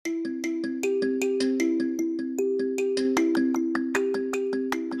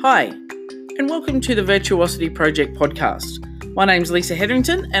Hi, and welcome to the Virtuosity Project podcast. My name's Lisa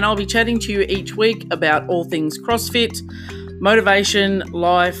Hetherington, and I'll be chatting to you each week about all things CrossFit, motivation,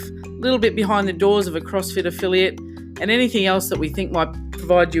 life, a little bit behind the doors of a CrossFit affiliate, and anything else that we think might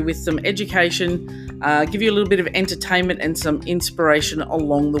provide you with some education, give you a little bit of entertainment and some inspiration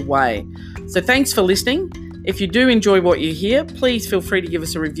along the way. So thanks for listening. If you do enjoy what you hear, please feel free to give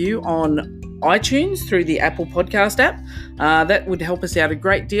us a review on iTunes through the Apple Podcast app. That would help us out a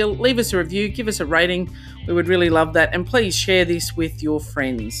great deal. Leave us a review, give us a rating. We would really love that. And please share this with your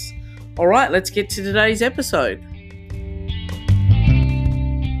friends. All right, let's get to today's episode.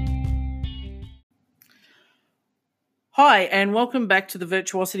 Hi, and welcome back to the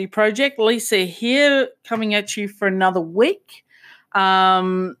Virtuosity Project. Lisa here, coming at you for another week.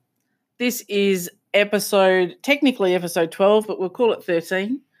 This is technically episode 12, but we'll call it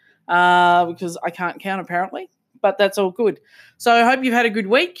 13 because I can't count apparently, but that's all good. So I hope you've had a good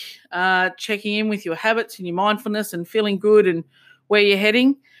week, checking in with your habits and your mindfulness and feeling good and where you're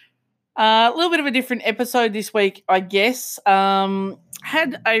heading. A little bit of a different episode this week, I guess.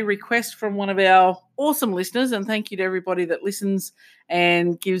 Had a request from one of our awesome listeners, and thank you to everybody that listens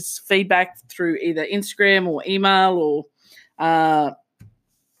and gives feedback through either Instagram or email or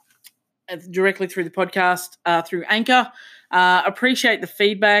directly through the podcast, through Anchor. Appreciate the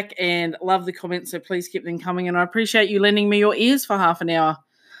feedback and love the comments, so please keep them coming. And I appreciate you lending me your ears for half an hour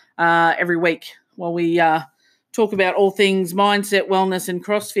every week while we talk about all things mindset, wellness, and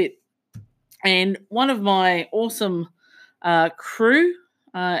CrossFit. And one of my awesome crew,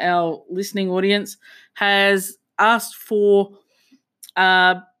 our listening audience, has asked for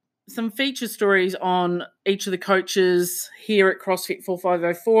some feature stories on each of the coaches here at CrossFit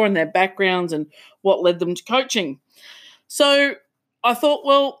 4504 and their backgrounds and what led them to coaching. So I thought,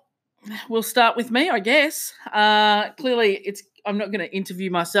 well, we'll start with me, I guess. Clearly, I'm not going to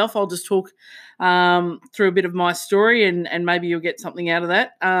interview myself. I'll just talk through a bit of my story and maybe you'll get something out of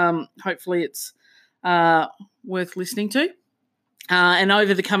that. Hopefully it's worth listening to. And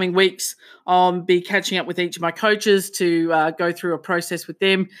over the coming weeks, I'll be catching up with each of my coaches to go through a process with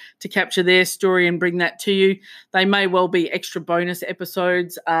them to capture their story and bring that to you. They may well be extra bonus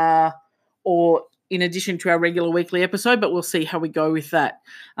episodes or in addition to our regular weekly episode, but we'll see how we go with that,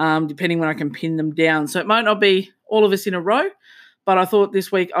 depending when I can pin them down. So it might not be all of us in a row, but I thought this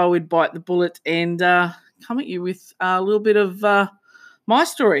week I would bite the bullet and come at you with a little bit of my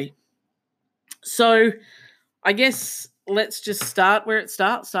story. So I guess let's just start where it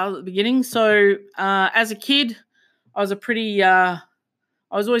starts, start at the beginning. So as a kid, I was I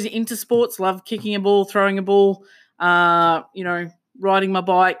was always into sports, loved kicking a ball, throwing a ball, riding my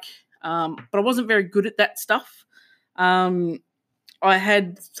bike, but I wasn't very good at that stuff. I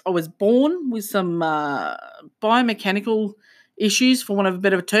was born with some biomechanical issues, for want of a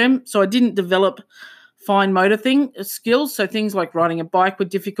better term, so I didn't develop fine motor skills. So things like riding a bike were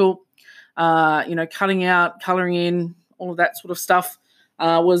difficult. Cutting out, colouring in, all of that sort of stuff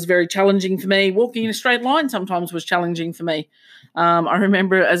was very challenging for me. Walking in a straight line sometimes was challenging for me. I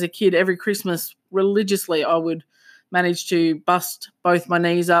remember as a kid, every Christmas, religiously, I would manage to bust both my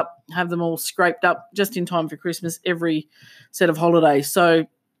knees up, have them all scraped up just in time for Christmas every set of holidays. So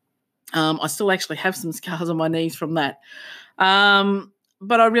I still actually have some scars on my knees from that.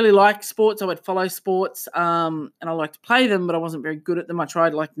 But I really like sports. I would follow sports and I like to play them, but I wasn't very good at them. I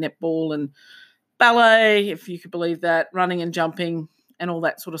tried like netball and ballet, if you could believe that, running and jumping and all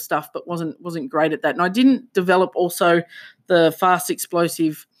that sort of stuff, but wasn't great at that. And I didn't develop also the fast,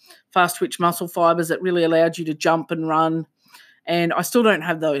 explosive, fast twitch muscle fibers that really allowed you to jump and run. And I still don't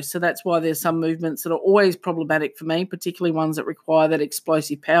have those. So that's why there's some movements that are always problematic for me, particularly ones that require that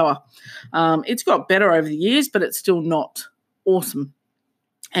explosive power. It's got better over the years, but it's still not awesome.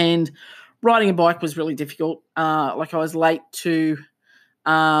 And riding a bike was really difficult. I was late to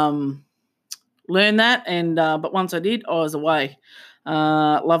learn that, but once I did, I was away.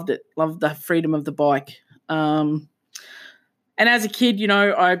 Loved it. Loved the freedom of the bike. And as a kid,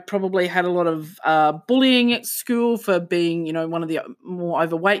 I probably had a lot of bullying at school for being, one of the more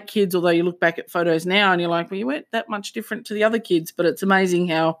overweight kids, although you look back at photos now and you're like, well, you weren't that much different to the other kids. But it's amazing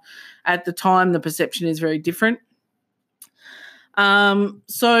how at the time the perception is very different.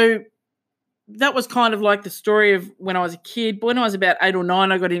 So that was kind of like the story of when I was a kid. When I was about 8 or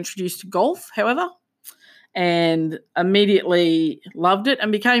 9, I got introduced to golf, however, and immediately loved it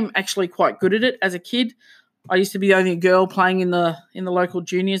and became actually quite good at it as a kid. I used to be the only girl playing in the local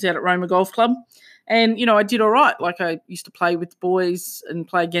juniors out at Roma Golf Club. And, I did all right. Like I used to play with boys and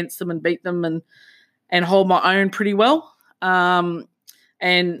play against them and beat them and hold my own pretty well. And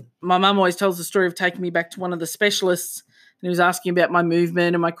my mum always tells the story of taking me back to one of the specialists he was asking about my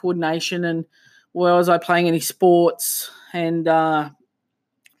movement and my coordination and was I playing any sports. And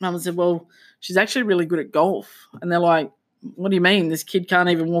Mum said, well, she's actually really good at golf. And they're like, what do you mean? This kid can't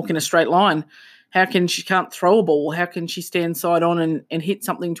even walk in a straight line. How can she can't throw a ball? How can she stand side on and hit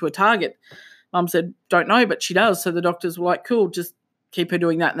something to a target? Mum said, don't know, but she does. So the doctors were like, cool, just keep her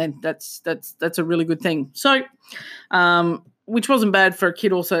doing that. And then that's a really good thing. So, which wasn't bad for a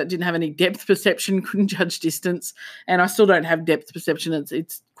kid also that didn't have any depth perception, couldn't judge distance. And I still don't have depth perception.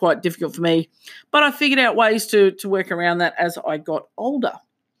 It's quite difficult for me. But I figured out ways to work around that as I got older.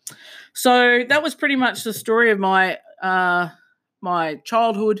 So that was pretty much the story of my my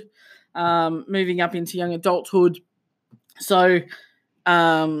childhood, moving up into young adulthood. So,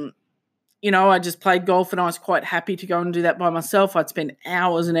 I just played golf and I was quite happy to go and do that by myself. I'd spend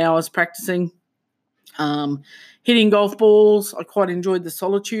hours and hours practicing, hitting golf balls. I quite enjoyed the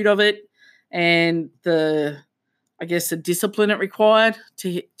solitude of it and the discipline it required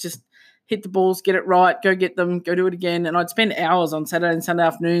to just hit the balls, get it right, go get them, go do it again. And I'd spend hours on Saturday and Sunday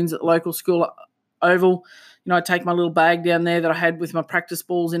afternoons at the local school oval. I'd take my little bag down there that I had with my practice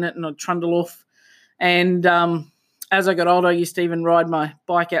balls in it and I'd trundle off. And as I got older, I used to even ride my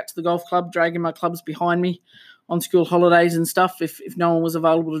bike out to the golf club, dragging my clubs behind me on school holidays and stuff if no one was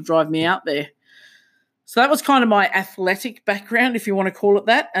available to drive me out there. So that was kind of my athletic background, if you want to call it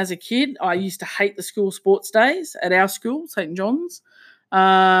that. As a kid, I used to hate the school sports days at our school, St. John's.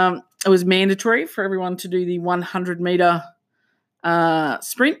 It was mandatory for everyone to do the 100-metre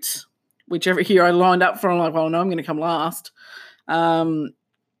sprint, which every year I lined up for. I'm like, well, no, I'm going to come last.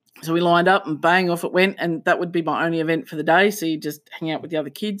 So we lined up and bang, off it went, and that would be my only event for the day, so you just hang out with the other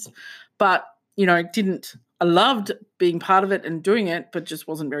kids. But, I loved being part of it and doing it, but just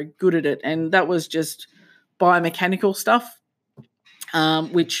wasn't very good at it, and that was just biomechanical stuff,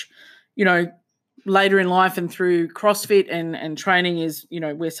 which, later in life and through CrossFit and training is,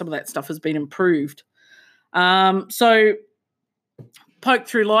 where some of that stuff has been improved. So poked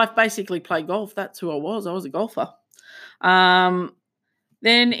through life, basically played golf. That's who I was. I was a golfer.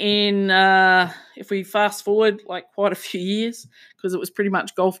 Then if we fast forward like quite a few years, because it was pretty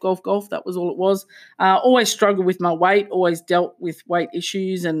much golf. That was all it was. Always struggled with my weight, always dealt with weight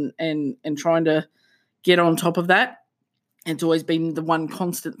issues and trying to get on top of that. It's always been the one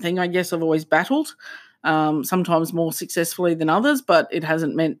constant thing, I guess, I've always battled, sometimes more successfully than others, but it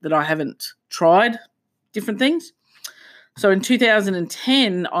hasn't meant that I haven't tried different things. So in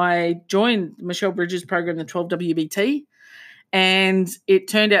 2010, I joined Michelle Bridges' program, the 12WBT, and it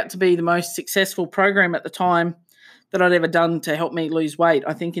turned out to be the most successful program at the time that I'd ever done to help me lose weight.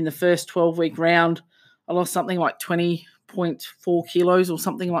 I think in the first 12-week round, I lost something like 20.4 kilos or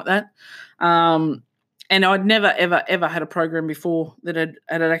something like that. And I'd never, ever, ever had a program before that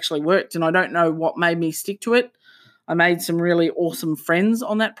had actually worked, and I don't know what made me stick to it. I made some really awesome friends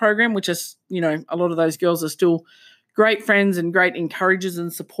on that program, which is, a lot of those girls are still great friends and great encouragers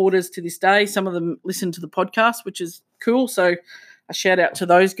and supporters to this day. Some of them listen to the podcast, which is cool. So a shout out to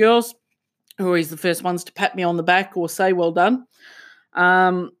those girls who are always the first ones to pat me on the back or say well done.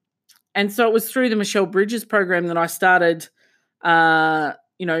 And so it was through the Michelle Bridges program that I started,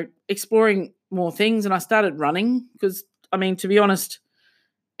 exploring more things, and I started running because, to be honest,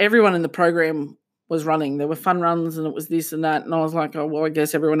 everyone in the program was running. There were fun runs and it was this and that, and I was like, oh, well, I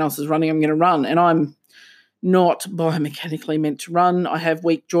guess everyone else is running, I'm going to run. And I'm not biomechanically meant to run. I have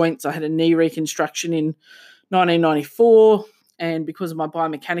weak joints. I had a knee reconstruction in 1994, and because of my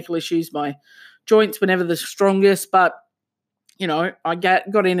biomechanical issues, my joints were never the strongest, but, I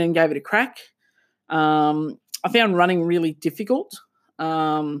got in and gave it a crack. I found running really difficult.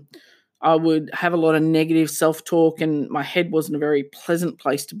 I would have a lot of negative self-talk, and my head wasn't a very pleasant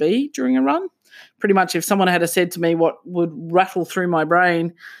place to be during a run. Pretty much if someone had said to me what would rattle through my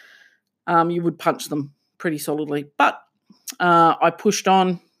brain, you would punch them pretty solidly. But I pushed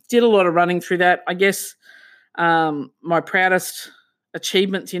on, did a lot of running through that. I guess my proudest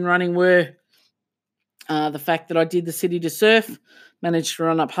achievements in running were the fact that I did the City to Surf, managed to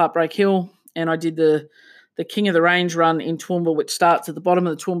run up Heartbreak Hill, and I did the King of the Range run in Toowoomba, which starts at the bottom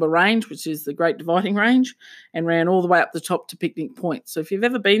of the Toowoomba Range, which is the Great Dividing Range, and ran all the way up the top to Picnic Point. So if you've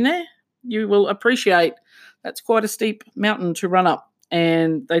ever been there, you will appreciate that's quite a steep mountain to run up.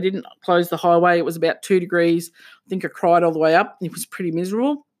 And they didn't close the highway. It was about 2 degrees. I think I cried all the way up. It was pretty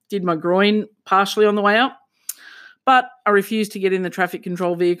miserable. Did my groin partially on the way up. But I refused to get in the traffic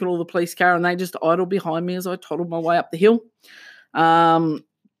control vehicle or the police car, and they just idled behind me as I toddled my way up the hill.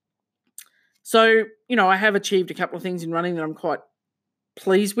 So, I have achieved a couple of things in running that I'm quite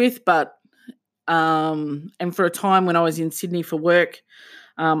pleased with, but and for a time when I was in Sydney for work,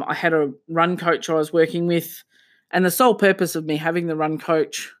 I had a run coach I was working with And the sole purpose of me having the run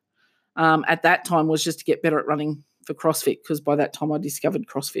coach at that time was just to get better at running for CrossFit, because by that time I discovered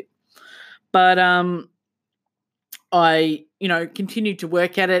CrossFit. But I, continued to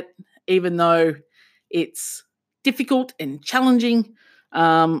work at it, even though it's difficult and challenging.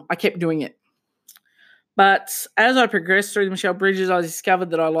 I kept doing it. But as I progressed through the Michelle Bridges, I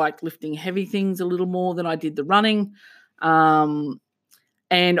discovered that I liked lifting heavy things a little more than I did the running. And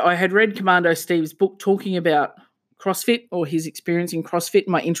I had read Commando Steve's book talking about CrossFit, or his experience in CrossFit.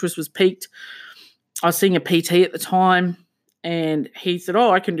 My interest was piqued. I was seeing a PT at the time, and he said,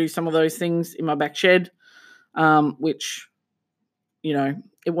 I can do some of those things in my back shed, which, it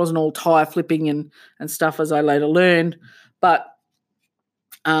wasn't all tire flipping and stuff, as I later learned. But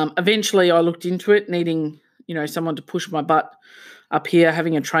eventually I looked into it, needing, someone to push my butt up here,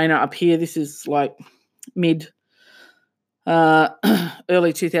 having a trainer up here. This is like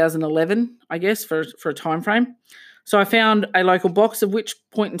early 2011, I guess, for a time frame. So I found a local box, of which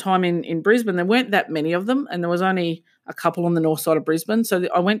point in time in Brisbane, there weren't that many of them, and there was only a couple on the north side of Brisbane. So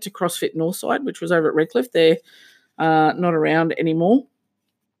I went to CrossFit Northside, which was over at Redcliffe. They're not around anymore.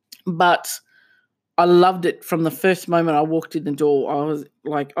 But I loved it from the first moment I walked in the door. I was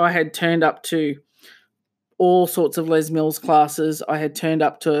like, I had turned up to all sorts of Les Mills classes. I had turned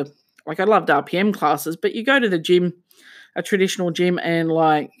up to, I loved RPM classes, but you go to the gym, a traditional gym, and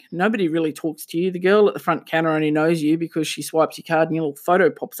nobody really talks to you. The girl at the front counter only knows you because she swipes your card and your little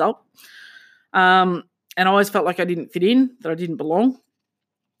photo pops up. And I always felt like I didn't fit in, that I didn't belong.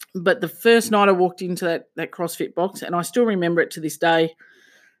 But the first night I walked into that CrossFit box, and I still remember it to this day,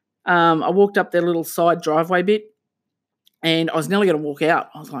 I walked up their little side driveway bit, and I was nearly going to walk out.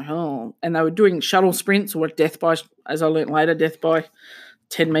 I was like, and they were doing shuttle sprints, or death by, as I learned later, death by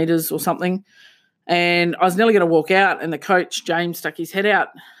 10 meters or something. And I was nearly going to walk out, and the coach, James, stuck his head out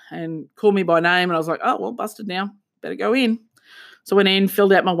and called me by name, and I was like, busted now. Better go in. So I went in,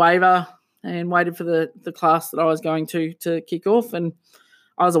 filled out my waiver, and waited for the class that I was going to kick off, and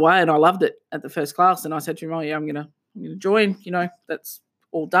I was away, and I loved it at the first class. And I said to him, I'm going to join, that's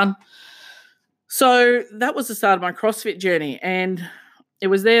all done. So that was the start of my CrossFit journey, and it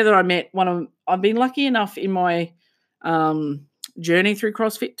was there that I met I've been lucky enough in my journey through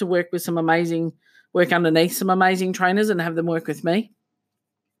CrossFit to work underneath some amazing trainers and have them work with me.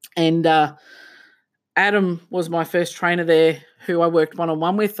 And Adam was my first trainer there, who I worked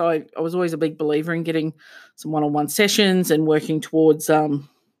one-on-one with. I was always a big believer in getting some one-on-one sessions and working towards,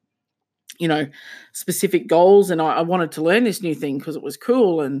 specific goals. And I wanted to learn this new thing because it was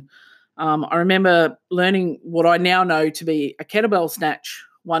cool. And I remember learning what I now know to be a kettlebell snatch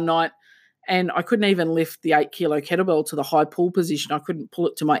one night, and I couldn't even lift the 8-kilo kettlebell to the high pull position. I couldn't pull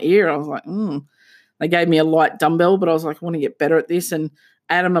it to my ear. I was like, They gave me a light dumbbell, but I was like, I want to get better at this. And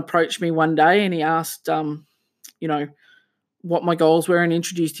Adam approached me one day, and he asked, what my goals were, and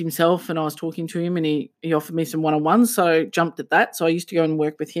introduced himself. And I was talking to him, and he offered me some one-on-ones. So I jumped at that. So I used to go and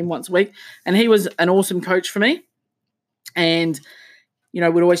work with him once a week, and he was an awesome coach for me. And,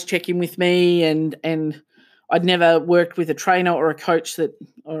 would always check in with me, and I'd never worked with a trainer or a coach a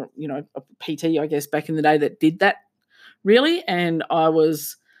PT, I guess, back in the day that did that really. And I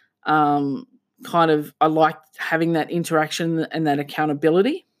was I liked having that interaction and that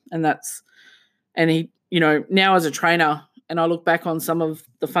accountability. And he, now as a trainer, and I look back on some of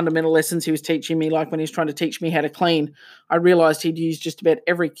the fundamental lessons he was teaching me, like when he was trying to teach me how to clean, I realized he'd use just about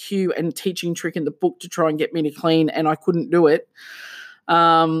every cue and teaching trick in the book to try and get me to clean, and I couldn't do it.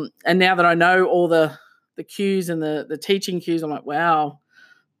 And now that I know all the cues and the teaching cues, I'm like, wow,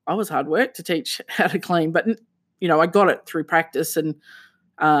 I was hard work to teach how to clean. But, I got it through practice and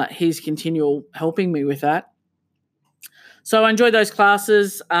his continual helping me with that. So I enjoyed those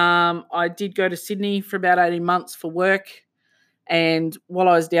classes. I did go to Sydney for about 18 months for work. And while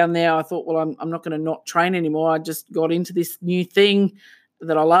I was down there, I thought, well, I'm not going to not train anymore. I just got into this new thing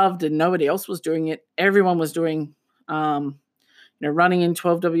that I loved, and nobody else was doing it. Everyone was doing, running in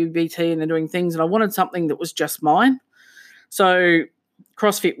 12WBT, and they're doing things. And I wanted something that was just mine. So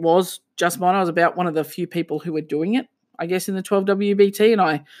CrossFit was just mine. I was about one of the few people who were doing it, I guess, in the 12WBT. And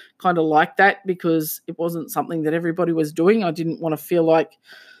I kind of liked that because it wasn't something that everybody was doing. I didn't want to feel like,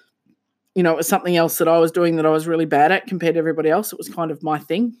 it was something else that I was doing that I was really bad at compared to everybody else. It was kind of my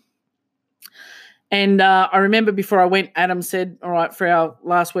thing. And I remember before I went, Adam said, all right, for our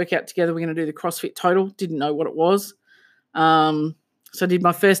last workout together, we're going to do the CrossFit Total. Didn't know what it was. So I did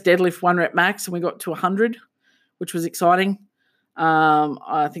my first deadlift 1 rep max, and we got to 100, which was exciting.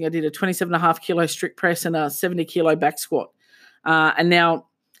 I think I did a 27.5 kilo strict press and a 70 kilo back squat. And now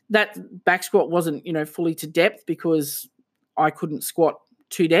that back squat wasn't, fully to depth because I couldn't squat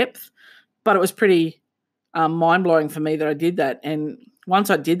to depth, but it was pretty mind-blowing for me that I did that. And once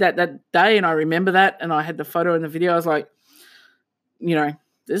I did that day, and I remember that, and I had the photo and the video, I was like,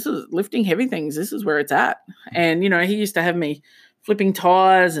 this is lifting heavy things. This is where it's at. And, he used to have me flipping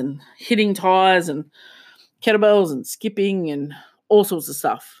tires and hitting tires and kettlebells and skipping and all sorts of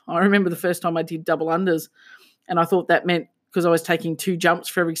stuff. I remember the first time I did double unders, and I thought that meant because I was taking 2 jumps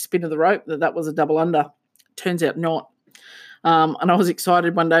for every spin of the rope that was a double under. Turns out not. And I was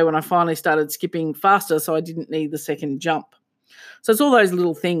excited one day when I finally started skipping faster, so I didn't need the second jump. So it's all those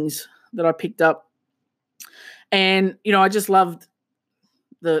little things that I picked up. And, I just loved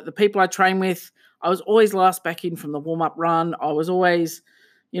the people I train with. I was always last back in from the warm-up run. I was always,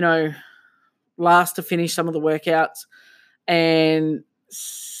 last to finish some of the workouts, and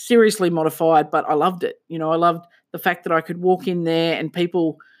seriously modified, but I loved it. I loved the fact that I could walk in there and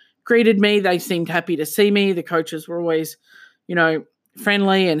people greeted me. They seemed happy to see me. The coaches were always,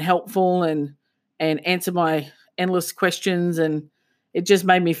 friendly and helpful and answer my endless questions. And it just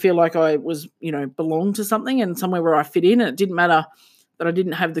made me feel like I was, belonged to something and somewhere where I fit in. And it didn't matter that I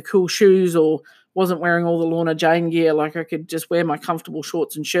didn't have the cool shoes or wasn't wearing all the Lorna Jane gear. Like, I could just wear my comfortable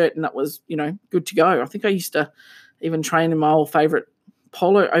shorts and shirt, and that was, good to go. I think I used to even train in my old favorite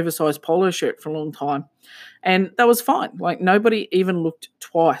oversized polo shirt for a long time. And that was fine. Like, nobody even looked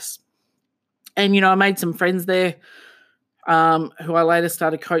twice. And, I made some friends there who I later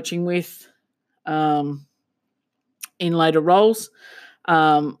started coaching with in later roles.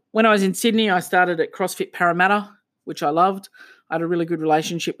 When I was in Sydney, I started at CrossFit Parramatta, which I loved. I had a really good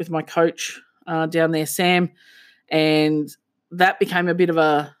relationship with my coach down there, Sam, and that became a bit of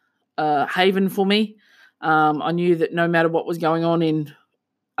a haven for me. I knew that no matter what was going on in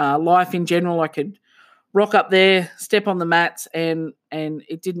life in general, I could rock up there, step on the mats, and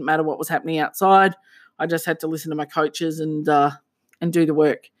it didn't matter what was happening outside. I just had to listen to my coaches and do the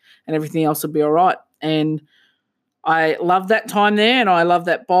work, and everything else would be all right. And I loved that time there, and I loved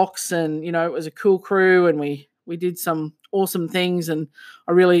that box, and it was a cool crew, and we did some awesome things. And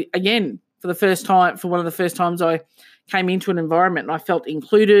I really, again, for one of the first times I came into an environment, and I felt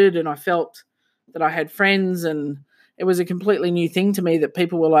included, and I felt that I had friends, and it was a completely new thing to me that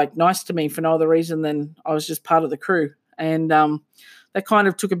people were like nice to me for no other reason than I was just part of the crew. And that kind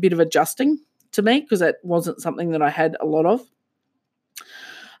of took a bit of adjusting to me because that wasn't something that I had a lot of.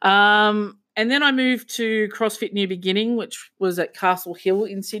 And then I moved to CrossFit New Beginning, which was at Castle Hill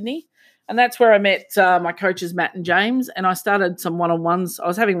in Sydney. And that's where I met my coaches, Matt and James, and I started some one-on-ones. I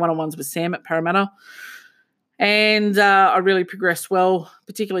was having one-on-ones with Sam at Parramatta. And I really progressed well,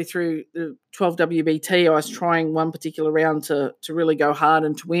 particularly through the 12 WBT. I was trying one particular round to really go hard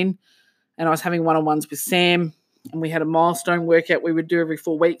and to win. And I was having one-on-ones with Sam, and we had a milestone workout we would do every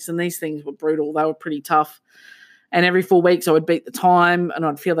 4 weeks. And these things were brutal. They were pretty tough. And every 4 weeks I would beat the time, and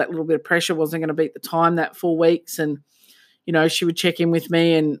I'd feel that little bit of pressure. Wasn't going to beat the time that 4 weeks. And, she would check in with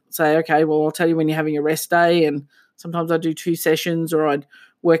me and say, okay, well, I'll tell you when you're having a rest day. And sometimes I'd do 2 sessions, or I'd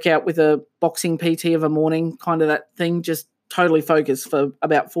work out with a boxing PT of a morning, kind of that thing, just totally focused for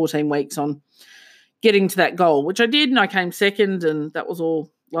about 14 weeks on getting to that goal, which I did, and I came second, and that was all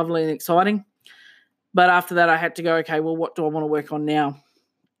lovely and exciting. But after that, I had to go, okay, well, what do I want to work on now?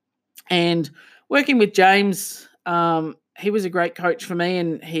 And working with James, he was a great coach for me,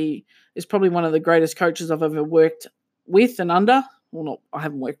 and he is probably one of the greatest coaches I've ever worked with and under. Well, I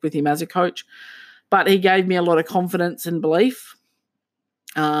haven't worked with him as a coach, but he gave me a lot of confidence and belief.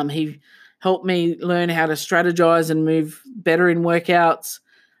 He helped me learn how to strategize and move better in workouts,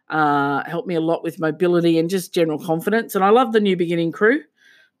 helped me a lot with mobility and just general confidence. And I love the New Beginning crew.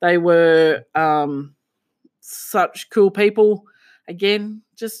 They were such cool people. Again,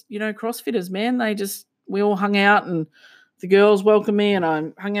 just, CrossFitters, man. We all hung out, and the girls welcomed me, and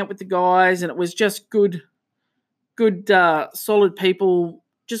I hung out with the guys, and it was just good, solid people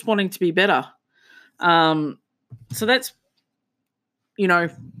just wanting to be better. So that's,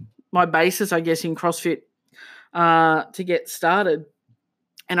 my basis, I guess, in CrossFit to get started.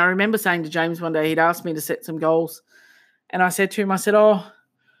 And I remember saying to James one day, he'd asked me to set some goals. And I said to him,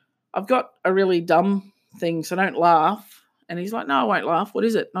 I've got a really dumb thing, so don't laugh. And he's like, no, I won't laugh. What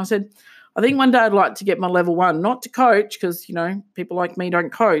is it? And I said, I think one day I'd like to get my level 1, not to coach because, people like me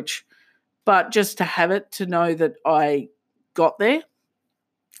don't coach, but just to have it, to know that I got there.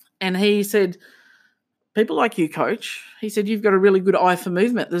 And he said, people like you coach. He said, you've got a really good eye for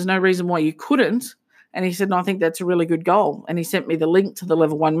movement. There's no reason why you couldn't. And he said, no, I think that's a really good goal. And he sent me the link to the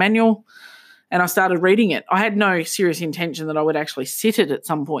level 1 manual, and I started reading it. I had no serious intention that I would actually sit it at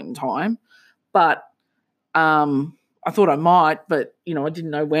some point in time, but I thought I might, but, I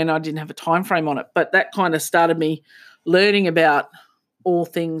didn't know when. I didn't have a time frame on it. But that kind of started me learning about all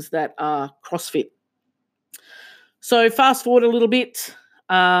things that are CrossFit. So fast forward a little bit,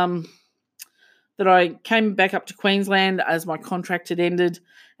 that I came back up to Queensland as my contract had ended,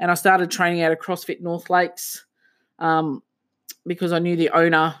 and I started training out of CrossFit North Lakes because I knew the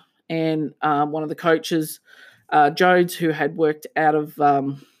owner and one of the coaches, Jodes, who had worked out of,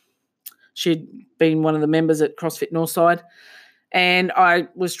 she'd been one of the members at CrossFit Northside. And I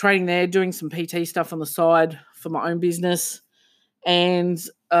was training there, doing some PT stuff on the side for my own business. And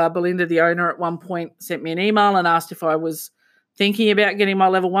Belinda, the owner, at one point sent me an email and asked if I was thinking about getting my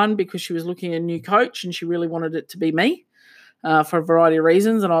level 1 because she was looking at a new coach and she really wanted it to be me for a variety of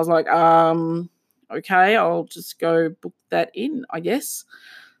reasons. And I was like, okay, I'll just go book that in, I guess.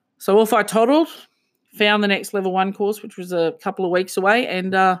 So off I toddled, found the next level 1 course, which was a couple of weeks away,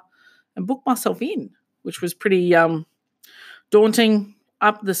 and booked myself in, which was pretty daunting.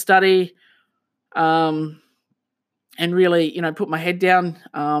 Up the study, and really, put my head down.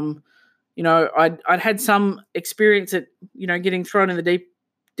 I'd had some experience at, getting thrown in the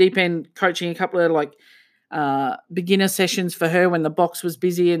deep end, coaching a couple of beginner sessions for her when the box was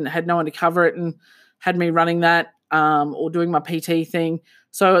busy and had no one to cover it, and had me running that or doing my PT thing.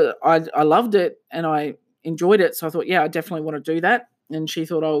 So I loved it and I enjoyed it. So I thought, yeah, I definitely want to do that. And she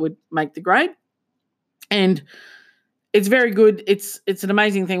thought I would make the grade. And it's very good. It's an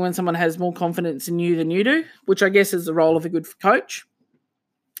amazing thing when someone has more confidence in you than you do, which I guess is the role of a good coach,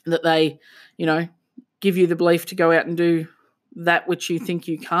 that they, give you the belief to go out and do that which you think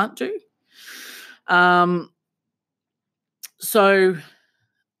you can't do. So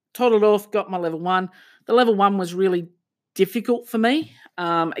toddled off, got my level 1. The level 1 was really difficult for me.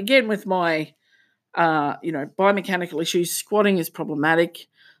 Again, with my, biomechanical issues, squatting is problematic.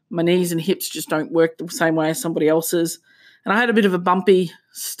 My knees and hips just don't work the same way as somebody else's. And I had a bit of a bumpy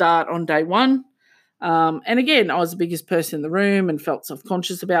start on day 1. And again, I was the biggest person in the room and felt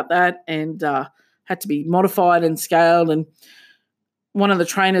self-conscious about that, and had to be modified and scaled. And one of the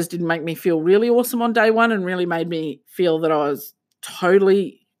trainers didn't make me feel really awesome on day 1 and really made me feel that I was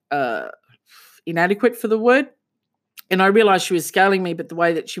totally inadequate for the word. And I realized she was scaling me, but the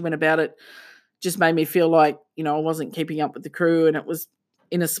way that she went about it just made me feel like, I wasn't keeping up with the crew, and it was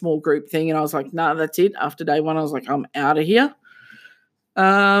in a small group thing. And I was like, no, that's it. After day 1, I was like, I'm out of here.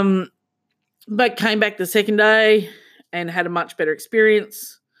 But came back the second day and had a much better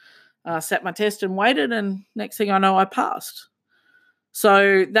experience. Sat my test and waited, and next thing I know, I passed.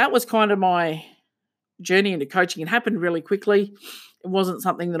 So that was kind of my journey into coaching. It happened really quickly. It wasn't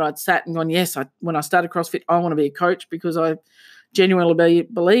something that I'd sat and gone, yes, when I started CrossFit, I want to be a coach, because I genuinely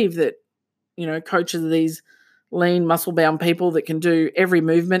believe that, coaches are these lean, muscle-bound people that can do every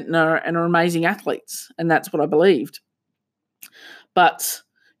movement and are amazing athletes. And that's what I believed. But,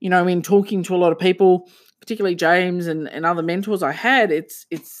 in talking to a lot of people, particularly James and other mentors I had, it's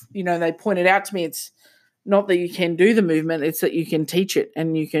they pointed out to me, it's not that you can do the movement, it's that you can teach it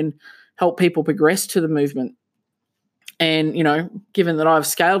and you can help people progress to the movement. And, given that I've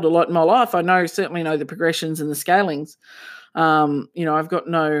scaled a lot in my life, certainly know the progressions and the scalings. I've got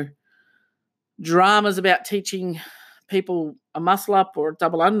no dramas about teaching people a muscle up or a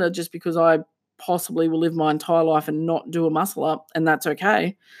double under just because I possibly will live my entire life and not do a muscle up, and that's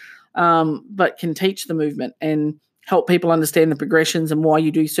okay. But can teach the movement and help people understand the progressions and why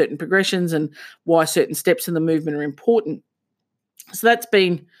you do certain progressions and why certain steps in the movement are important. So that's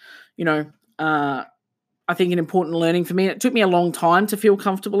been, I think, an important learning for me. It took me a long time to feel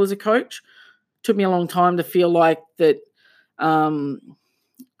comfortable as a coach. It took me a long time to feel like that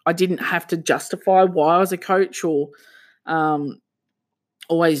I didn't have to justify why I was a coach or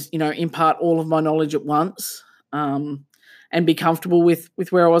always, impart all of my knowledge at once, and be comfortable with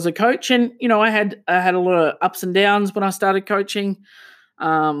where I was a coach. And, I had a lot of ups and downs when I started coaching.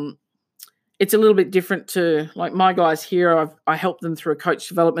 It's a little bit different to, like, my guys here. I help them through a coach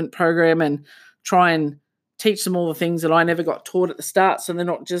development program and try and teach them all the things that I never got taught at the start, so they're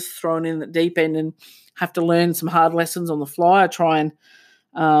not just thrown in the deep end and have to learn some hard lessons on the fly. I try and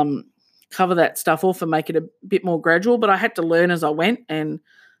cover that stuff off and make it a bit more gradual, but I had to learn as I went, and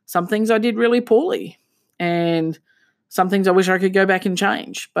some things I did really poorly, and some things I wish I could go back and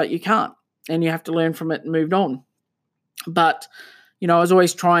change, but you can't, and you have to learn from it and move on. But, I was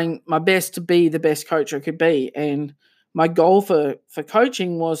always trying my best to be the best coach I could be, and my goal for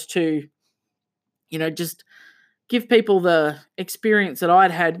coaching was to, just give people the experience that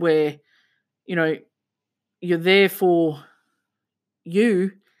I'd had where, you're there for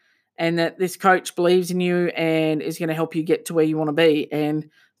you, and that this coach believes in you and is going to help you get to where you want to be, and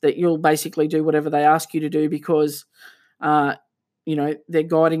that you'll basically do whatever they ask you to do because, they're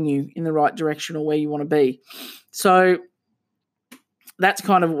guiding you in the right direction or where you want to be. So that's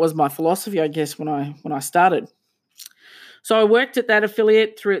kind of was my philosophy, I guess, when I started. So I worked at that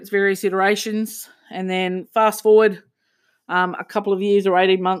affiliate through its various iterations, and then fast forward a couple of years or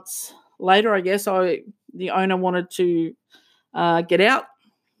 18 months later, I guess, the owner wanted to get out.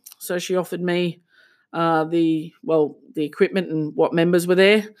 So she offered me the equipment and what members were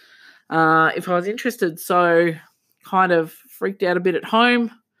there if I was interested. So kind of freaked out a bit at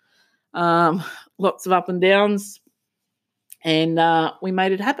home, lots of up and downs, and we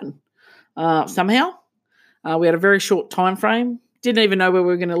made it happen somehow. We had a very short time frame, didn't even know where we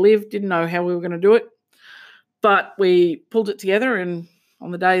were going to live, didn't know how we were going to do it, but we pulled it together, and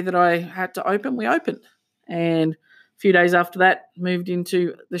on the day that I had to open, we opened. And a few days after that, moved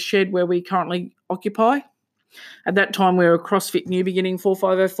into the shed where we currently occupy. At that time, we were CrossFit New Beginning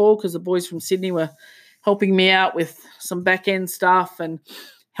 4504 because the boys from Sydney were helping me out with some back-end stuff and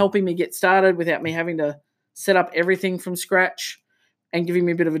helping me get started without me having to set up everything from scratch and giving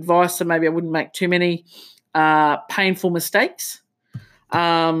me a bit of advice so maybe I wouldn't make too many painful mistakes,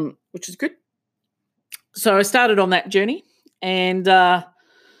 which is good. So I started on that journey and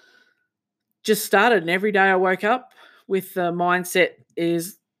just started. And every day I woke up with the mindset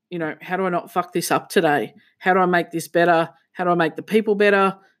is, how do I not fuck this up today? How do I make this better? How do I make the people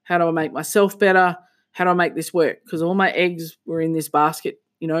better? How do I make myself better? How do I make this work? Because all my eggs were in this basket,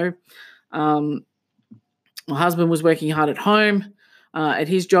 My husband was working hard at home, at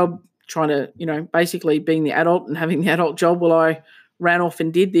his job, trying to, basically being the adult and having the adult job. Well, I ran off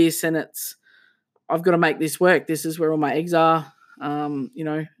and did this, and I've got to make this work. This is where all my eggs are.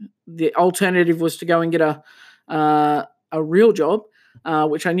 The alternative was to go and get a real job,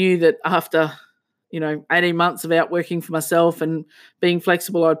 which I knew that after, 18 months of out working for myself and being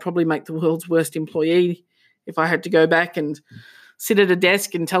flexible, I'd probably make the world's worst employee if I had to go back and sit at a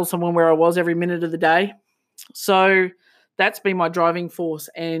desk and tell someone where I was every minute of the day. So that's been my driving force,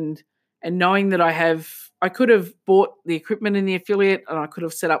 and knowing that I could have bought the equipment in the affiliate and I could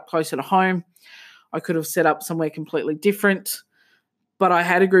have set up closer to home. I could have set up somewhere completely different, but I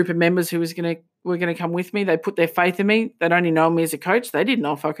had a group of members who were going to come with me. They put their faith in me. They'd only known me as a coach. They didn't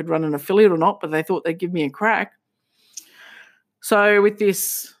know if I could run an affiliate or not, but they thought they'd give me a crack. So with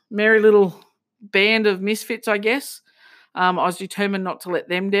this merry little band of misfits, I guess, I was determined not to let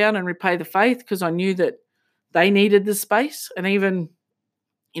them down and repay the faith, because I knew that they needed the space. And even,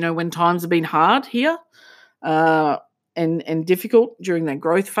 when times have been hard here and difficult during that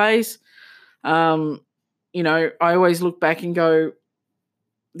growth phase, I always look back and go,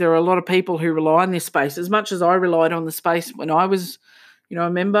 there are a lot of people who rely on this space as much as I relied on the space when I was, a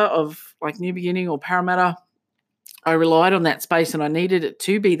member of like New Beginning or Parramatta. I relied on that space and I needed it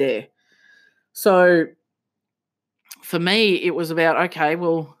to be there. So for me, it was about, okay,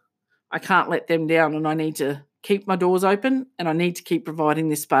 well, I can't let them down and I need to keep my doors open and I need to keep providing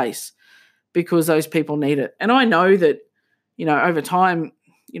this space because those people need it. And I know that, over time,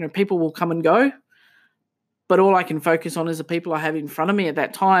 people will come and go, but all I can focus on is the people I have in front of me at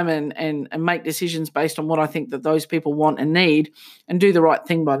that time and make decisions based on what I think that those people want and need and do the right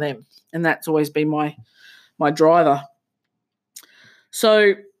thing by them. And that's always been my driver.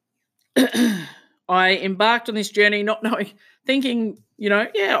 So I embarked on this journey not knowing, thinking,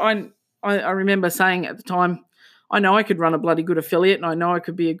 I remember saying at the time, I know I could run a bloody good affiliate and I know I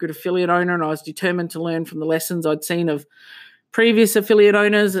could be a good affiliate owner, and I was determined to learn from the lessons I'd seen of previous affiliate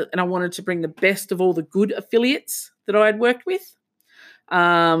owners, and I wanted to bring the best of all the good affiliates that I had worked with,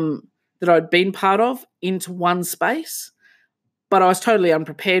 that I'd been part of, into one space. But I was totally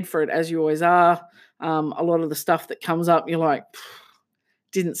unprepared for it, as you always are. A lot of the stuff that comes up, you're like,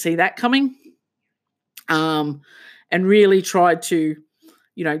 didn't see that coming, and really tried to,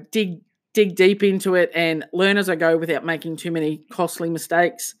 dig deep into it and learn as I go without making too many costly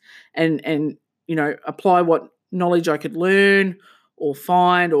mistakes, and apply what knowledge I could learn or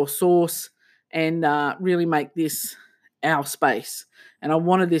find or source, and really make this our space. And I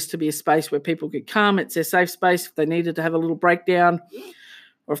wanted this to be a space where people could come. It's their safe space if they needed to have a little breakdown,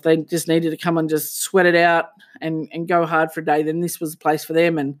 or if they just needed to come and just sweat it out and go hard for a day, then this was the place for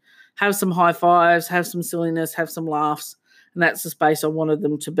them, and have some high fives, have some silliness, have some laughs. And that's the space I wanted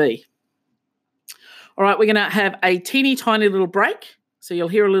them to be. All right, we're going to have a teeny tiny little break. So you'll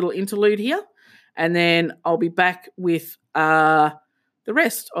hear a little interlude here. And then I'll be back with the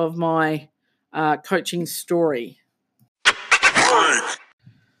rest of my coaching story.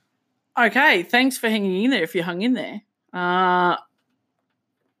 Okay, thanks for hanging in there if you hung in there.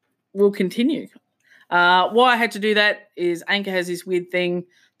 We'll continue. Why I had to do that is Anchor has this weird thing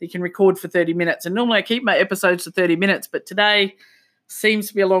that you can record for 30 minutes. And normally I keep my episodes to 30 minutes, but today seems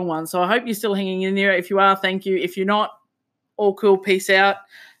to be a long one. So I hope you're still hanging in there. If you are, thank you. If you're not, all cool, peace out.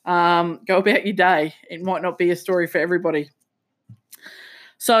 Go about your day. It might not be a story for everybody.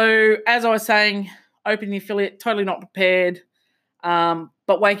 So as I was saying, open the affiliate, totally not prepared,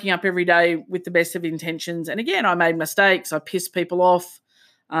 but waking up every day with the best of intentions. And again, I made mistakes. I pissed people off.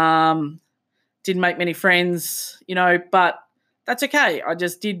 Didn't make many friends, but that's okay. I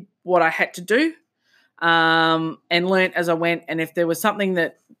just did what I had to do, and learnt as I went. And if there was something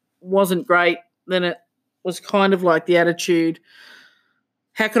that wasn't great, then it was kind of like the attitude,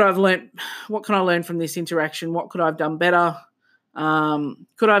 how could I have learnt, what can I learn from this interaction? What could I have done better?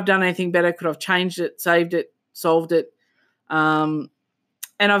 Could I have done anything better? Could I have changed it, saved it, solved it? And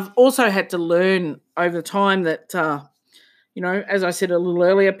I've also had to learn over time that, as I said a little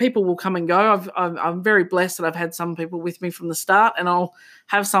earlier, people will come and go. I'm very blessed that I've had some people with me from the start, and I'll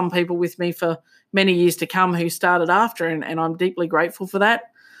have some people with me for many years to come who started after, and I'm deeply grateful for that.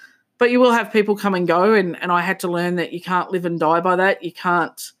 But you will have people come and go, and I had to learn that you can't live and die by that. You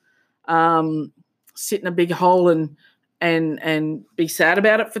can't sit in a big hole and be sad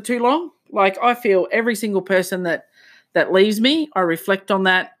about it for too long. Like, I feel every single person that leaves me, I reflect on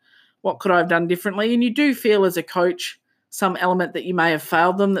that. What could I have done differently? And you do feel as a coach some element that you may have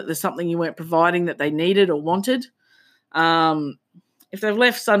failed them, that there's something you weren't providing that they needed or wanted. If they've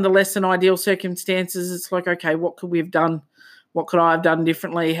left under less than ideal circumstances, it's like, okay, what could we have done? What could I have done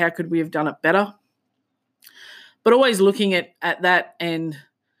differently? How could we have done it better? But always looking at that,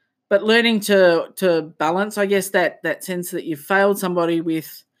 but learning to balance, I guess, that sense that you've failed somebody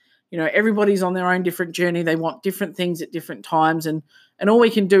with, everybody's on their own different journey. They want different things at different times. And all we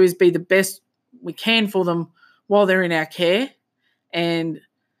can do is be the best we can for them while they're in our care. And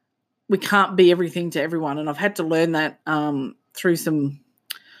we can't be everything to everyone. And I've had to learn that through some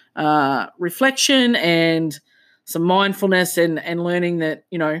reflection and some mindfulness and learning that,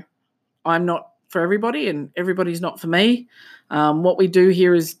 I'm not for everybody and everybody's not for me. What we do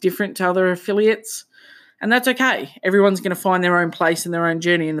here is different to other affiliates, and that's okay. Everyone's going to find their own place and their own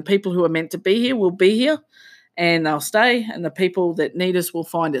journey, and the people who are meant to be here will be here and they'll stay, and the people that need us will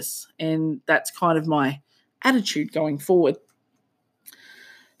find us. And that's kind of my attitude going forward.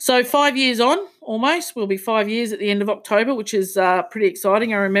 So 5 years on, almost. We'll be 5 years at the end of October, which is pretty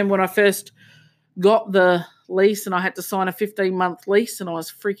exciting. I remember when I first got the lease and I had to sign a 15-month lease, and I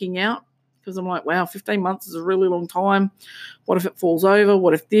was freaking out because I'm like, wow, 15 months is a really long time. What if it falls over?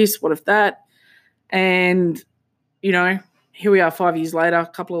 What if this? What if that? And, here we are 5 years later, a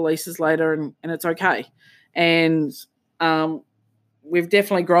couple of leases later, and it's okay. And we've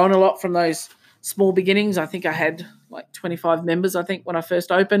definitely grown a lot from those small beginnings. I think I had like 25 members, when I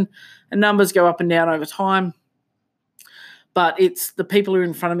first opened, and numbers go up and down over time. But it's the people who are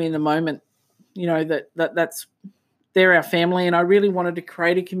in front of me in the moment, that's they're our family. And I really wanted to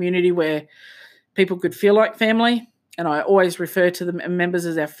create a community where people could feel like family. And I always refer to the members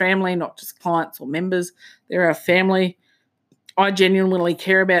as our family, not just clients or members. They're our family. I genuinely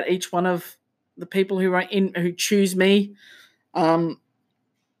care about each one of the people who choose me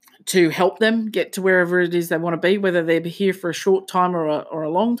to help them get to wherever it is they want to be, whether they're here for a short time or a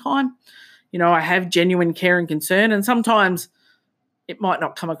long time. I have genuine care and concern, and sometimes it might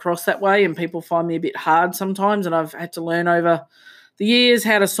not come across that way and people find me a bit hard sometimes, and I've had to learn over the years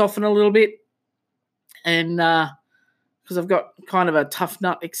how to soften a little bit, and because I've got kind of a tough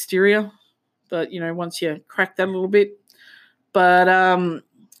nut exterior, but, once you crack that a little bit. But,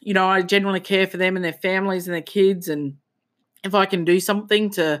 I genuinely care for them and their families and their kids, and if I can do something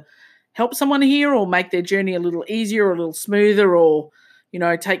to help someone here or make their journey a little easier or a little smoother or,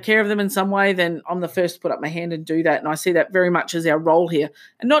 take care of them in some way, then I'm the first to put up my hand and do that. And I see that very much as our role here,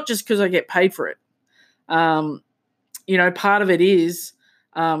 and not just because I get paid for it. Part of it is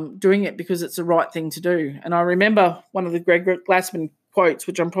doing it because it's the right thing to do. And I remember one of the Greg Glassman quotes,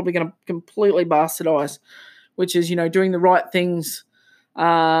 which I'm probably going to completely bastardize, which is, doing the right things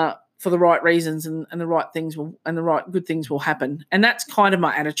for the right reasons, and the right things and the right good things will happen. And that's kind of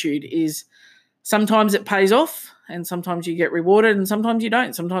my attitude. Is sometimes it pays off and sometimes you get rewarded and sometimes you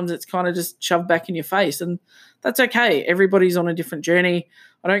don't. Sometimes it's kind of just shoved back in your face, and that's okay. Everybody's on a different journey.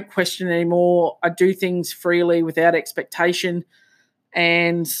 I don't question anymore. I do things freely without expectation,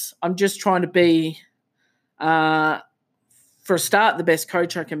 and I'm just trying to be, for a start, the best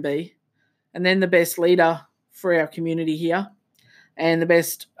coach I can be, and then the best leader for our community here, and the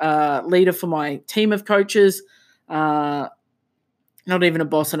best leader for my team of coaches, not even a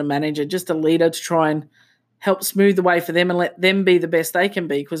boss and a manager, just a leader to try and help smooth the way for them and let them be the best they can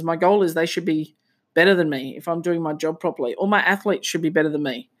be, because my goal is they should be better than me if I'm doing my job properly. All my athletes should be better than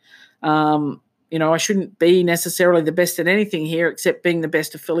me. I shouldn't be necessarily the best at anything here except being the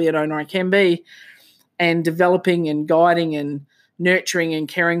best affiliate owner I can be. and developing and guiding and nurturing and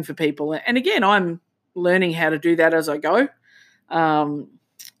caring for people. And again, I'm learning how to do that as I go.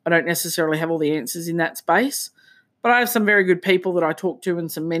 I don't necessarily have all the answers in that space, but I have some very good people that I talk to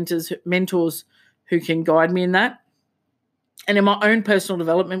and some mentors who can guide me in that. And in my own personal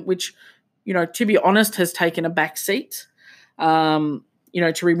development, which, to be honest, has taken a back seat. To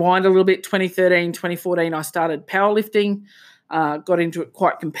rewind a little bit, 2013, 2014, I started powerlifting, got into it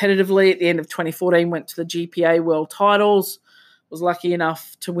quite competitively. At the end of 2014, went to the GPA World Titles, was lucky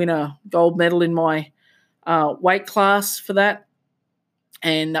enough to win a gold medal in my weight class for that.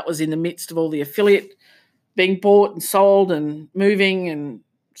 And that was in the midst of all the affiliate being bought and sold and moving and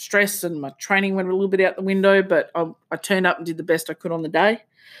stress, and my training went a little bit out the window, but I turned up and did the best I could on the day,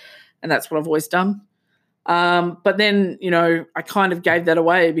 and that's what I've always done. But then, I kind of gave that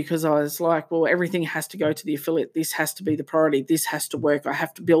away because I was like, well, everything has to go to the affiliate. This has to be the priority. This has to work. I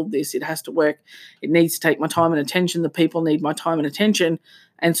have to build this. It has to work. It needs to take my time and attention. The people need my time and attention.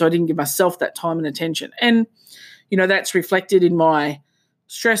 And so I didn't give myself that time and attention. And, that's reflected in my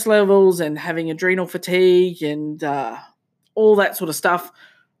stress levels and having adrenal fatigue and all that sort of stuff,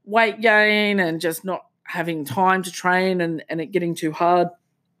 weight gain and just not having time to train and it getting too hard.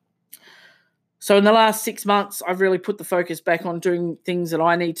 So in the last 6 months, I've really put the focus back on doing things that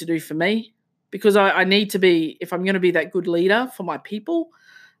I need to do for me, because I need to be, if I'm going to be that good leader for my people,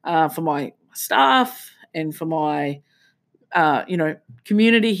 for my staff and for my,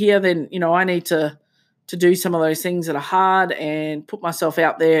 community here, then, I need to do some of those things that are hard and put myself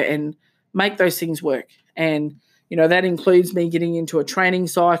out there and make those things work. And, that includes me getting into a training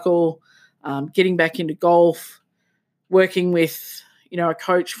cycle, getting back into golf, working with, a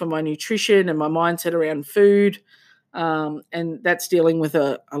coach for my nutrition and my mindset around food. And that's dealing with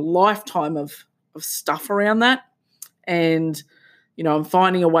a lifetime of stuff around that. And, I'm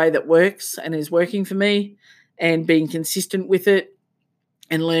finding a way that works and is working for me and being consistent with it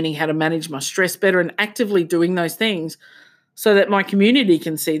and learning how to manage my stress better and actively doing those things so that my community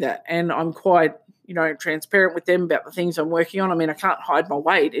can see that. And I'm quite, transparent with them about the things I'm working on. I mean, I can't hide my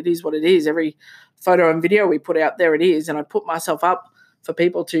weight. It is what it is. Every photo and video we put out there, it is. And I put myself up for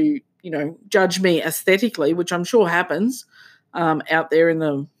people to, judge me aesthetically, which I'm sure happens out there in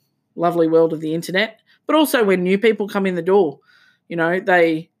the lovely world of the internet. But also when new people come in the door,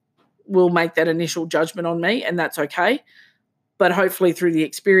 they will make that initial judgment on me, and that's okay. But hopefully through the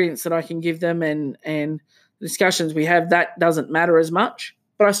experience that I can give them and the discussions we have, that doesn't matter as much.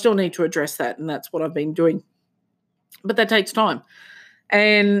 But I still need to address that, and that's what I've been doing. But that takes time.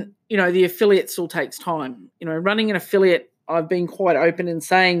 And, the affiliate still takes time. Running an affiliate, I've been quite open in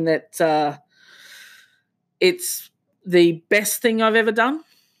saying that it's the best thing I've ever done.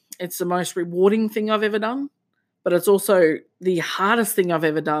 It's the most rewarding thing I've ever done. But it's also the hardest thing I've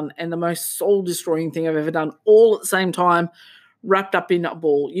ever done and the most soul-destroying thing I've ever done, all at the same time, wrapped up in a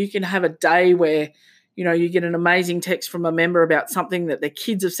ball. You can have a day where, you get an amazing text from a member about something that their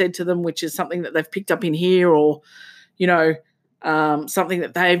kids have said to them, which is something that they've picked up in here, or, something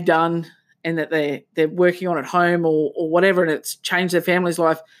that they've done and that they're working on at home or whatever, and it's changed their family's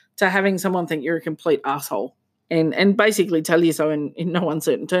life, to having someone think you're a complete asshole and basically tell you so in no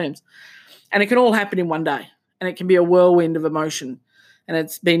uncertain terms. And it can all happen in one day, and it can be a whirlwind of emotion. And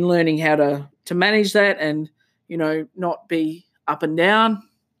it's been learning how to manage that and, not be up and down.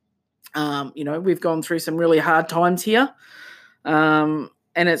 We've gone through some really hard times here. And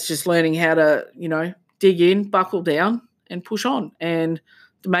it's just learning how to, dig in, buckle down and push on and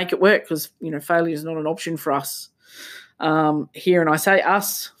to make it work, because, failure is not an option for us here. And I say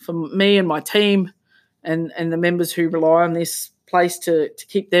us, for me and my team and the members who rely on this place to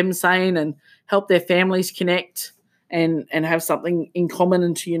keep them sane and help their families connect and have something in common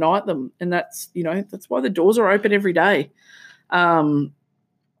and to unite them. And that's, that's why the doors are open every day. That's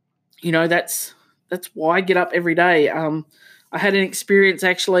why I get up every day. I had an experience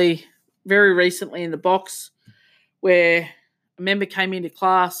actually very recently in the box where a member came into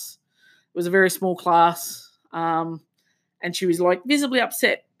class. It was a very small class, and she was like visibly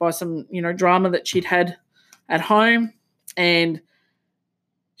upset by some, drama that she'd had at home. And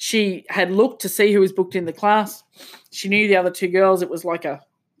she had looked to see who was booked in the class. She knew the other two girls. It was like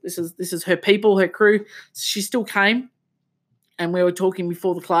this is her people, her crew. She still came, and we were talking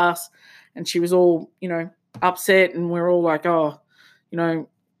before the class, and she was all, upset, and we're all like, oh,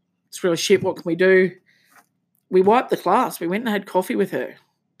 it's really shit. What can we do? We wiped the class. We went and had coffee with her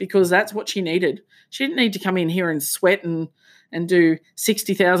because that's what she needed. She didn't need to come in here and sweat and do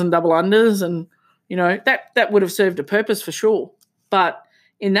 60,000 double unders, and that would have served a purpose for sure. But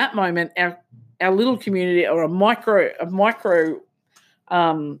in that moment, our little community, or a micro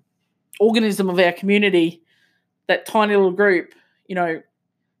organism of our community, that tiny little group,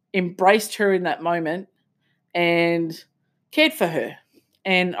 embraced her in that moment and cared for her.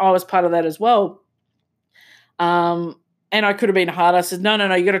 And I was part of that as well. And I could have been hard. I said, no,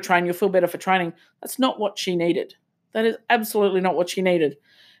 you got to train. You'll feel better for training. That's not what she needed. That is absolutely not what she needed.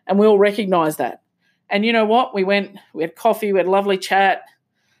 And we all recognize that. And you know what? We had coffee, we had a lovely chat,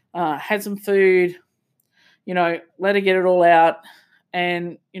 had some food, let her get it all out.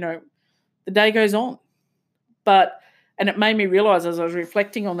 And, the day goes on. And it made me realize as I was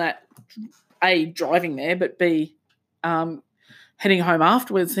reflecting on that, A, driving there, but B, heading home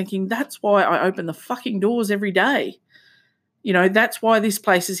afterwards thinking, that's why I open the fucking doors every day. That's why this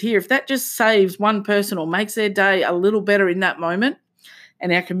place is here. If that just saves one person or makes their day a little better in that moment,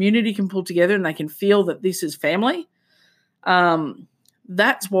 and our community can pull together and they can feel that this is family,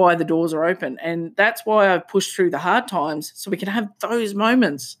 that's why the doors are open. And that's why I've pushed through the hard times so we can have those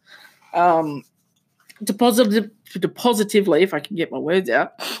moments to positively, if I can get my words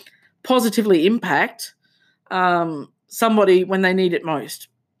out, positively impact somebody when they need it most.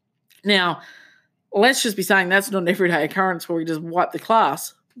 Now, let's just be saying that's not an everyday occurrence where we just wipe the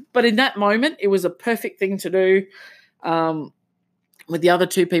class. But in that moment, it was a perfect thing to do with the other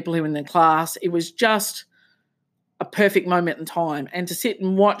two people who were in the class. It was just a perfect moment in time. And to sit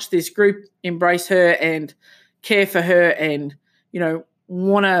and watch this group embrace her and care for her and,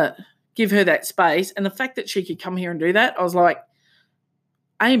 want to give her that space. And the fact that she could come here and do that, I was like,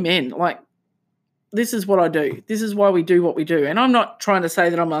 amen. Like, this is what I do. This is why we do what we do. And I'm not trying to say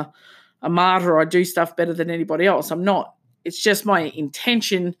that I'm a martyr or I do stuff better than anybody else. I'm not. It's just my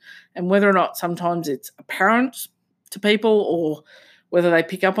intention, and whether or not sometimes it's apparent to people or whether they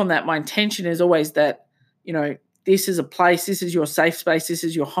pick up on that, my intention is always that, this is a place, this is your safe space, this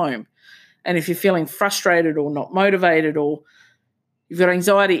is your home. And if you're feeling frustrated or not motivated or you've got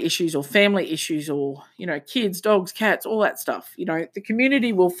anxiety issues or family issues or, kids, dogs, cats, all that stuff, the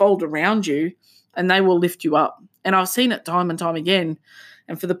community will fold around you and they will lift you up. And I've seen it time and time again.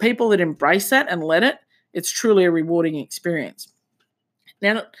 And for the people that embrace that and let it, it's truly a rewarding experience.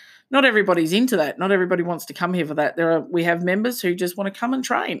 Now, not everybody's into that. Not everybody wants to come here for that. We have members who just want to come and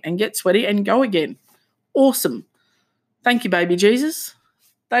train and get sweaty and go again. Awesome. Thank you, baby Jesus.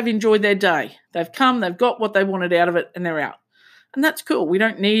 They've enjoyed their day. They've come, they've got what they wanted out of it, and they're out. And that's cool. We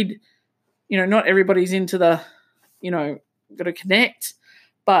don't need, not everybody's into the, got to connect,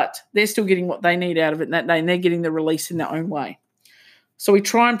 but they're still getting what they need out of it in that day, and they're getting the release in their own way. So we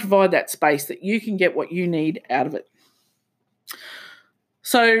try and provide that space that you can get what you need out of it.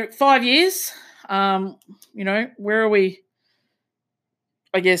 So 5 years, where are we,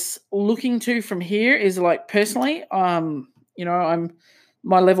 I guess, looking to from here is like personally,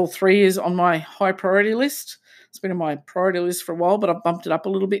 my level 3 is on my high priority list. It's been on my priority list for a while, but I've bumped it up a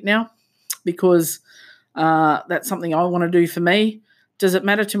little bit now because that's something I want to do for me. Does it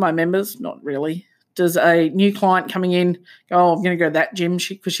matter to my members? Not really. Does a new client coming in go, oh, I'm going to go to that gym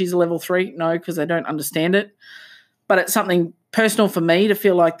because she's a level 3? No, because they don't understand it. But it's something personal for me to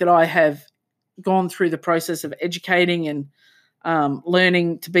feel like that I have gone through the process of educating and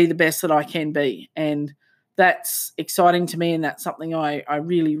learning to be the best that I can be. And that's exciting to me, and that's something I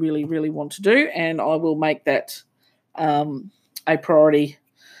really, really, really want to do, and I will make that a priority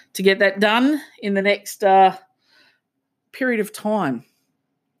to get that done in the next period of time.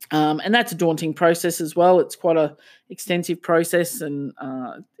 And that's a daunting process as well. It's quite a extensive process and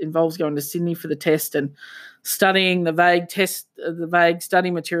involves going to Sydney for the test and studying the vague study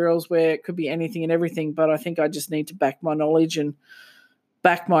materials where it could be anything and everything. But I think I just need to back my knowledge and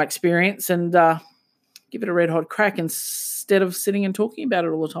back my experience and give it a red hot crack instead of sitting and talking about it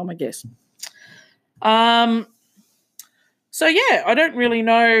all the time, I guess. So yeah, I don't really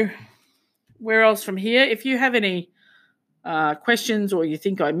know where else from here. If you have any questions or you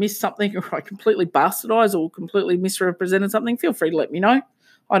think I missed something or I completely bastardized or completely misrepresented something, feel free to let me know.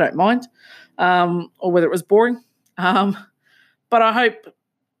 I don't mind. Or whether it was boring. But I hope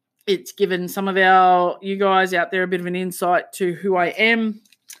it's given some of you guys out there a bit of an insight to who I am.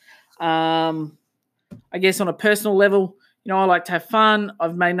 I guess on a personal level, I like to have fun.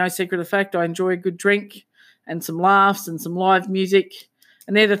 I've made no secret of the fact I enjoy a good drink and some laughs and some live music.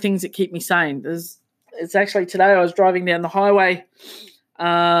 And they're the things that keep me sane. It's actually today I was driving down the highway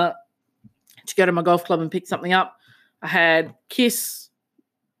to go to my golf club and pick something up. I had Kiss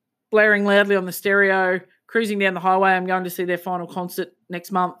blaring loudly on the stereo, cruising down the highway. I'm going to see their final concert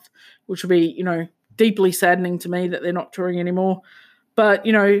next month, which will be, deeply saddening to me that they're not touring anymore. But,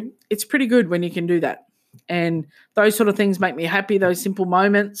 it's pretty good when you can do that. And those sort of things make me happy, those simple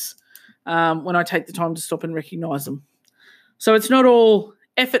moments when I take the time to stop and recognise them. So it's not all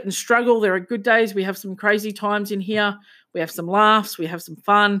effort and struggle. There are good days. We have some crazy times in here. We have some laughs. We have some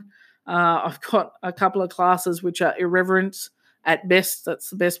fun. I've got a couple of classes which are irreverent at best. That's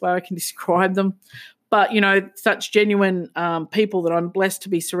the best way I can describe them. But, such genuine people that I'm blessed to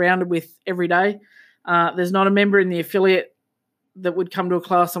be surrounded with every day. There's not a member in the affiliate that would come to a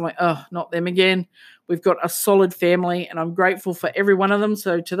class. I'm like, oh, not them again. We've got a solid family, and I'm grateful for every one of them.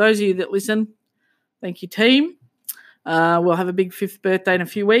 So to those of you that listen, thank you, team. We'll have a big 5th birthday in a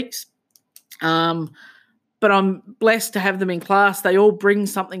few weeks. But I'm blessed to have them in class. They all bring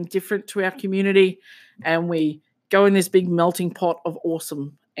something different to our community, and we go in this big melting pot of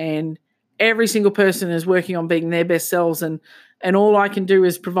awesome. And every single person is working on being their best selves, and all I can do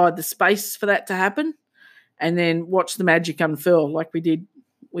is provide the space for that to happen and then watch the magic unfurl like we did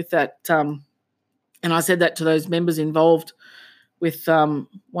with that. And I said that to those members involved with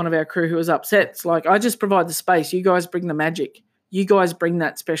one of our crew who was upset. It's like, I just provide the space. You guys bring the magic. You guys bring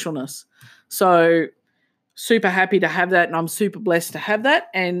that specialness. So super happy to have that, and I'm super blessed to have that.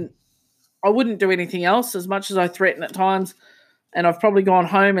 And I wouldn't do anything else, as much as I threaten at times. And I've probably gone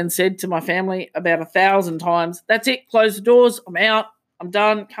home and said to my family about 1,000 times, that's it, close the doors, I'm out, I'm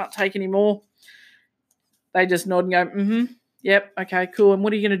done, can't take any more. They just nod and go, yep, okay, cool. And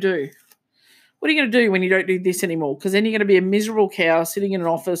what are you going to do? What are you going to do when you don't do this anymore? Because then you're going to be a miserable cow sitting in an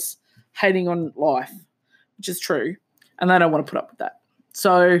office hating on life, which is true. And they don't want to put up with that.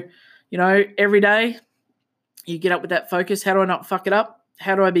 So, every day you get up with that focus. How do I not fuck it up?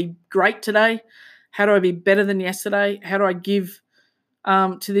 How do I be great today? How do I be better than yesterday? How do I give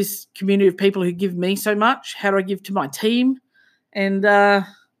to this community of people who give me so much? How do I give to my team? And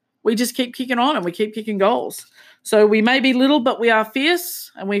we just keep kicking on, and we keep kicking goals. So we may be little, but we are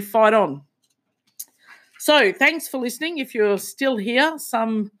fierce, and we fight on. So thanks for listening. If you're still here,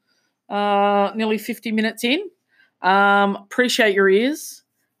 some nearly 50 minutes in, appreciate your ears.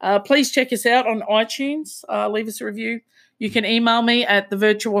 Please check us out on iTunes. Leave us a review. You can email me at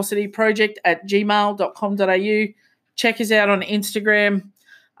thevirtuosityproject@gmail.com.au. Check us out on Instagram.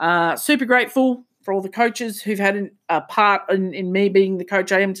 Super grateful for all the coaches who've had a part in me being the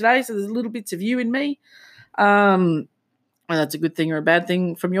coach I am today. So there's little bits of you in me. Whether that's a good thing or a bad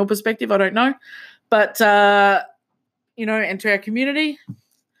thing from your perspective, I don't know. But, and to our community,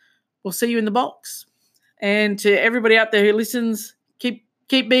 we'll see you in the box. And to everybody out there who listens, keep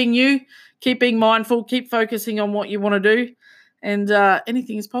being you, keep being mindful, keep focusing on what you want to do, and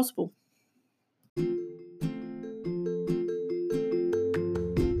anything is possible.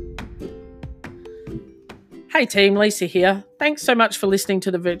 Hey team, Lisa here. Thanks so much for listening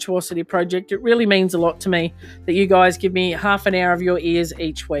to the Virtuosity Project. It really means a lot to me that you guys give me half an hour of your ears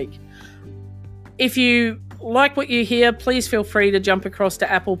each week. If you like what you hear, please feel free to jump across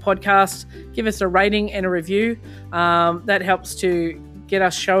to Apple Podcasts, give us a rating and a review. That helps to get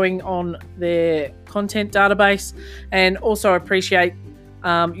us showing on their content database, and also appreciate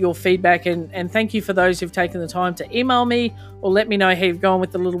your feedback, and thank you for those who've taken the time to email me or let me know how you've gone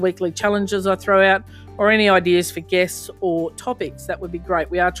with the little weekly challenges I throw out, or any ideas for guests or topics. That would be great.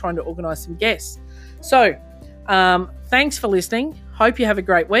 We are trying to organise some guests. So thanks for listening. Hope you have a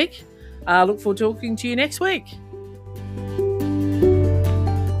great week. Look forward to talking to you next week.